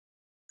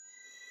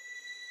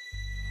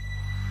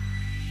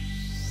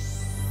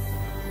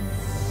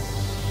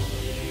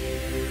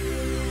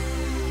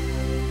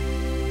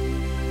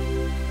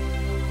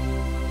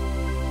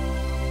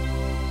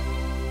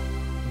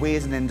We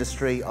as an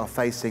industry are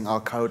facing our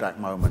Kodak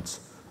moment,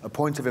 a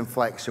point of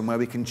inflection where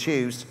we can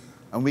choose,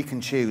 and we can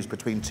choose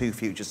between two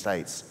future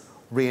states,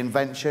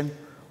 reinvention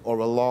or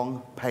a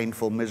long,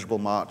 painful, miserable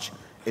march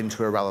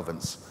into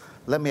irrelevance.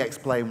 Let me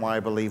explain why I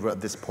believe we're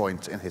at this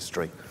point in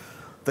history.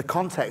 The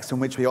context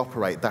in which we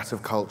operate, that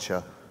of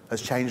culture,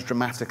 has changed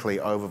dramatically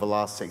over the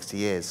last 60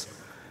 years.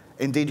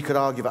 Indeed, you could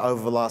argue that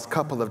over the last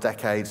couple of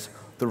decades,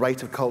 the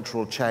rate of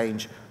cultural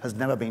change has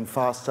never been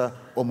faster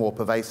or more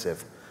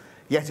pervasive.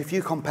 Yet if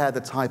you compare the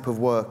type of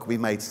work we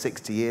made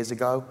 60 years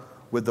ago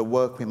with the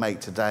work we make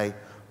today,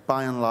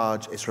 by and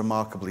large, it's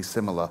remarkably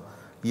similar.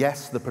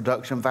 Yes, the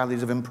production values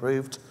have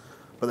improved,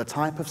 but the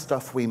type of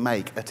stuff we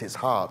make at its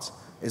heart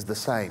is the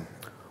same.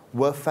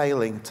 We're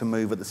failing to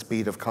move at the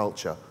speed of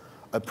culture,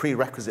 a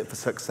prerequisite for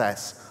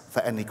success for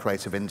any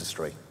creative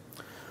industry.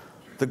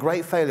 The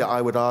great failure,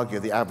 I would argue,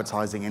 of the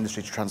advertising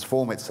industry to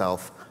transform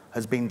itself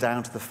has been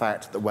down to the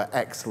fact that we're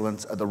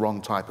excellent at the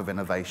wrong type of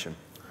innovation.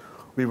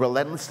 We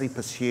relentlessly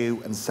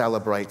pursue and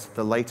celebrate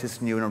the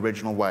latest new and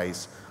original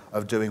ways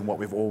of doing what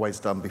we've always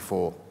done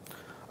before.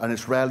 And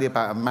it's rarely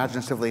about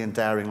imaginatively and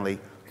daringly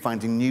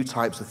finding new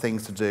types of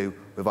things to do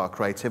with our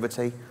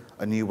creativity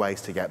and new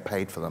ways to get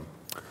paid for them.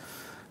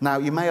 Now,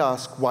 you may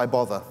ask, why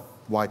bother?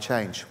 Why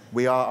change?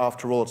 We are,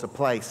 after all, at a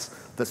place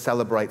that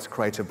celebrates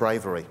creative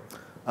bravery.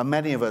 And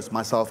many of us,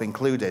 myself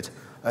included,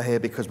 are here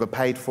because we're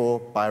paid for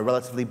by a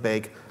relatively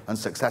big and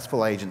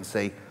successful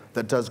agency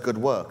that does good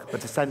work,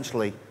 but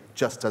essentially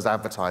just does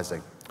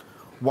advertising.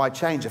 Why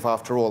change if,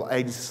 after all,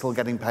 agencies are still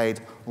getting paid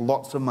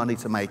lots of money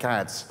to make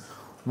ads?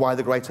 Why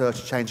the great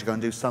urge to change to go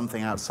and do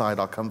something outside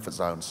our comfort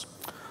zones?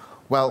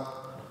 Well,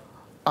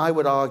 I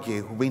would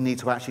argue we need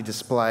to actually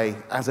display,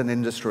 as an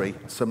industry,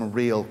 some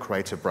real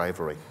creative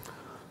bravery.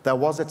 There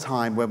was a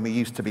time when we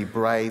used to be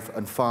brave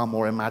and far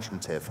more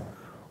imaginative.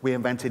 We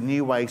invented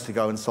new ways to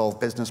go and solve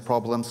business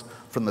problems,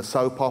 from the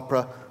soap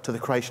opera to the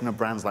creation of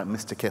brands like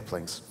Mr.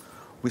 Kipling's.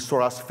 We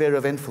saw our sphere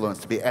of influence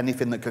to be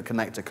anything that could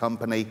connect a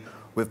company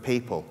with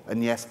people,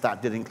 and yes,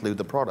 that did include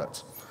the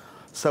product.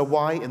 So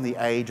why, in the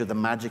age of the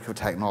magic of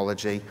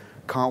technology,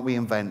 can't we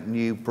invent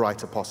new,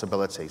 brighter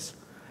possibilities?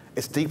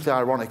 It's deeply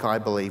ironic, I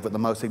believe, that the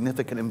most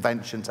significant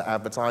invention to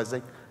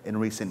advertising in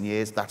recent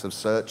years, that of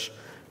search,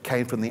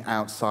 came from the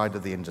outside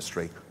of the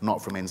industry,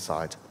 not from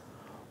inside.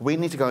 We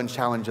need to go and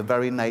challenge the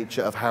very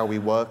nature of how we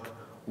work,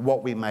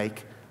 what we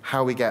make,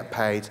 how we get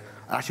paid,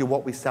 actually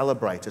what we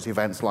celebrate at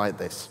events like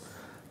this.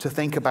 To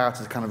think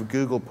about, as kind of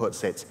Google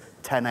puts it,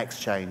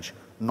 10x change,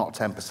 not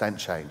 10%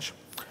 change.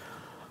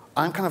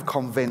 I'm kind of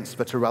convinced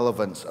that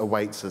irrelevance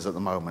awaits us at the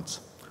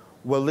moment.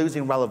 We're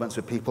losing relevance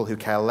with people who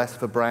care less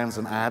for brands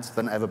and ads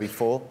than ever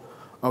before,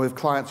 and with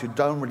clients who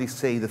don't really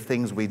see the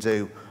things we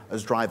do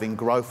as driving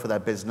growth for their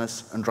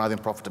business and driving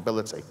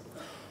profitability.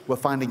 We're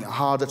finding it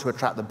harder to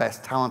attract the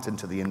best talent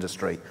into the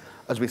industry,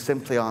 as we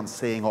simply aren't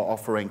seeing or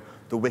offering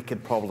the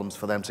wicked problems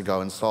for them to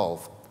go and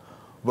solve.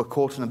 We're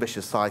caught in a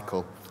vicious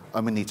cycle,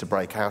 and we need to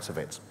break out of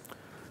it.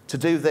 To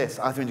do this,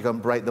 I think we need to go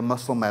and break the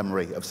muscle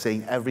memory of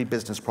seeing every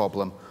business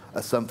problem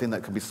as something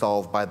that can be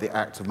solved by the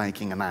act of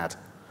making an ad.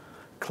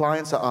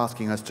 Clients are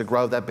asking us to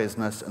grow their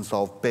business and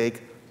solve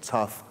big,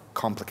 tough,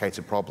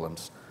 complicated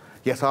problems.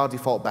 Yet our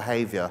default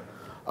behavior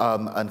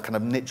and kind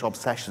of niche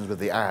obsessions with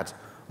the ad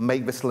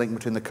make this link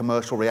between the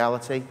commercial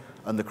reality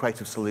and the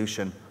creative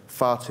solution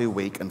far too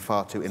weak and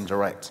far too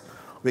indirect.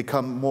 We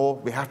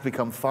have to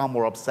become far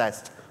more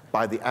obsessed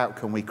by the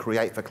outcome we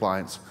create for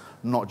clients,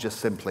 not just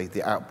simply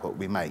the output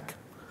we make.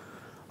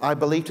 I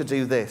believe to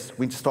do this,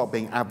 we need to stop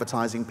being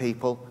advertising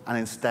people and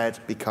instead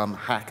become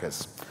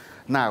hackers.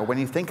 Now, when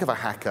you think of a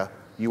hacker,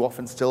 you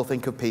often still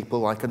think of people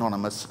like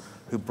Anonymous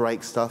who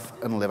break stuff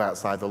and live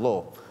outside the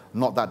law.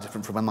 Not that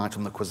different from a night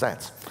on the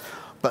Quizette.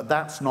 But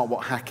that's not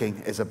what hacking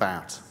is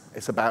about.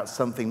 It's about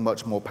something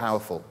much more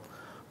powerful.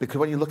 Because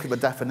when you look at the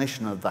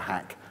definition of the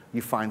hack,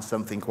 you find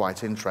something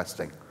quite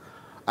interesting.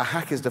 A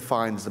hack is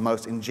defined as the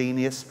most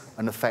ingenious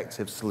and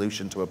effective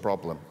solution to a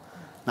problem.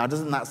 Now,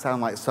 doesn't that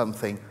sound like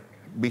something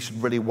we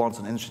should really want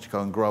an industry to go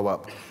and grow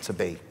up to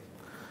be?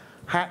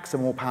 Hacks are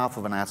more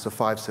powerful than ads for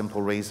 5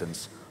 simple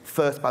reasons.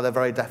 First, by their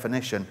very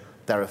definition,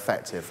 they're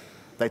effective.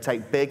 They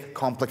take big,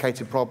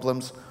 complicated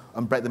problems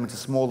and break them into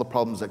smaller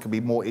problems that can be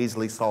more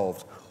easily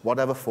solved,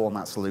 whatever form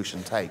that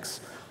solution takes.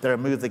 They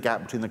remove the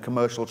gap between the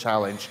commercial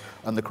challenge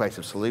and the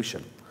creative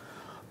solution.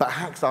 But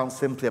hacks aren't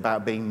simply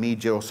about being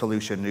media or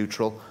solution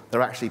neutral.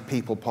 They're actually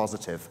people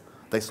positive.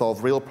 They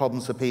solve real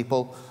problems for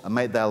people and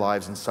make their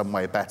lives in some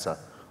way better.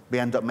 We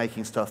end up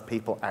making stuff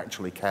people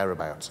actually care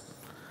about.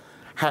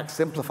 Hacks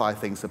simplify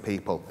things for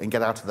people and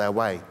get out of their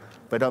way.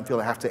 They don't feel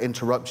they have to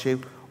interrupt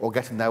you or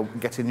get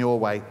in your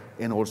way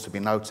in order to be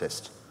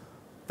noticed.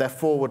 They're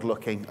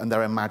forward-looking and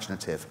they're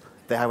imaginative.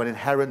 They have an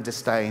inherent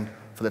disdain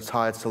for the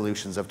tired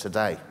solutions of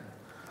today.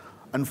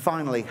 And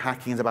finally,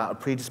 hacking is about a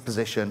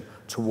predisposition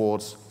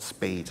towards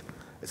speed.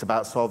 It's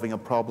about solving a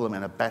problem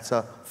in a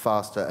better,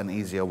 faster, and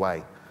easier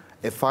way.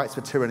 It fights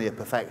the tyranny of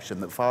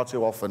perfection that far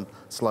too often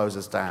slows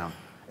us down.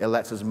 It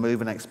lets us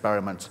move and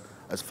experiment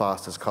as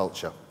fast as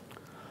culture.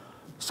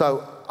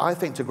 So I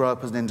think to grow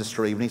up as an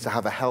industry, we need to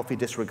have a healthy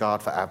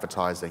disregard for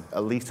advertising,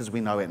 at least as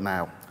we know it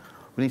now.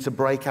 We need to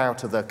break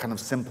out of the kind of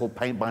simple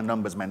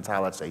paint-by-numbers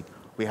mentality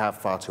we have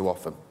far too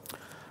often.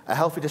 A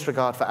healthy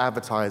disregard for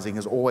advertising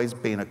has always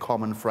been a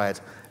common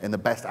thread in the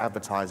best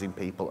advertising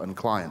people and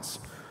clients.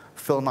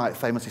 Phil Knight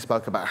famously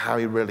spoke about how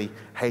he really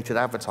hated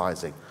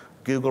advertising.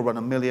 Google run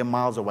a million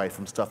miles away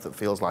from stuff that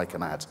feels like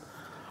an ad.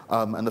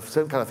 And the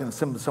same kind of thing,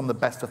 some of the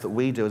best stuff that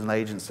we do as an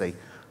agency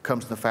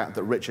comes from the fact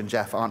that Rich and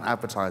Jeff aren't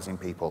advertising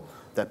people.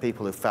 They're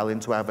people who fell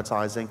into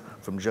advertising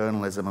from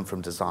journalism and from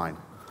design.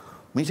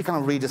 We need to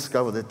kind of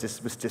rediscover this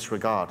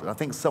disregard. And I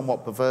think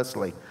somewhat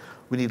perversely,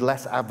 we need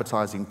less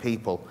advertising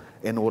people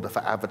in order for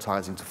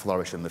advertising to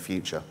flourish in the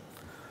future.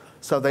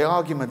 So the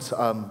argument,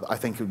 I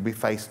think, we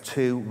face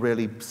two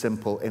really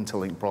simple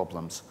interlinked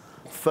problems.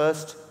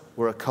 First,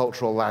 we're a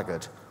cultural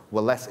laggard.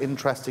 We're less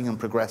interesting and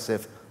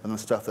progressive than the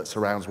stuff that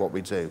surrounds what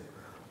we do.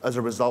 As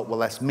a result, we're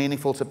less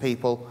meaningful to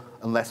people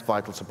and less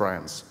vital to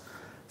brands.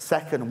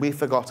 Second, we've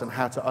forgotten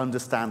how to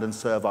understand and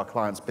serve our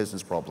clients'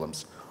 business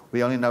problems.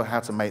 We only know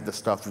how to make the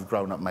stuff we've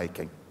grown up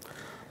making.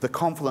 The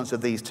confluence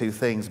of these two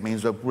things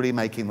means we're really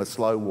making the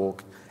slow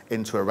walk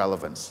into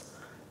irrelevance.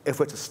 If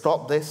we're to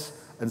stop this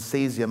and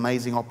seize the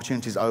amazing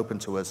opportunities open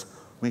to us,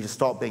 we need to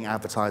stop being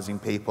advertising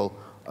people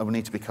and we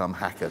need to become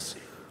hackers.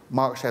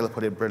 Mark Shaler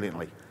put it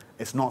brilliantly.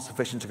 It's not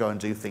sufficient to go and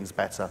do things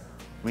better.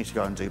 We need to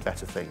go and do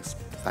better things.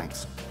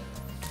 Thanks.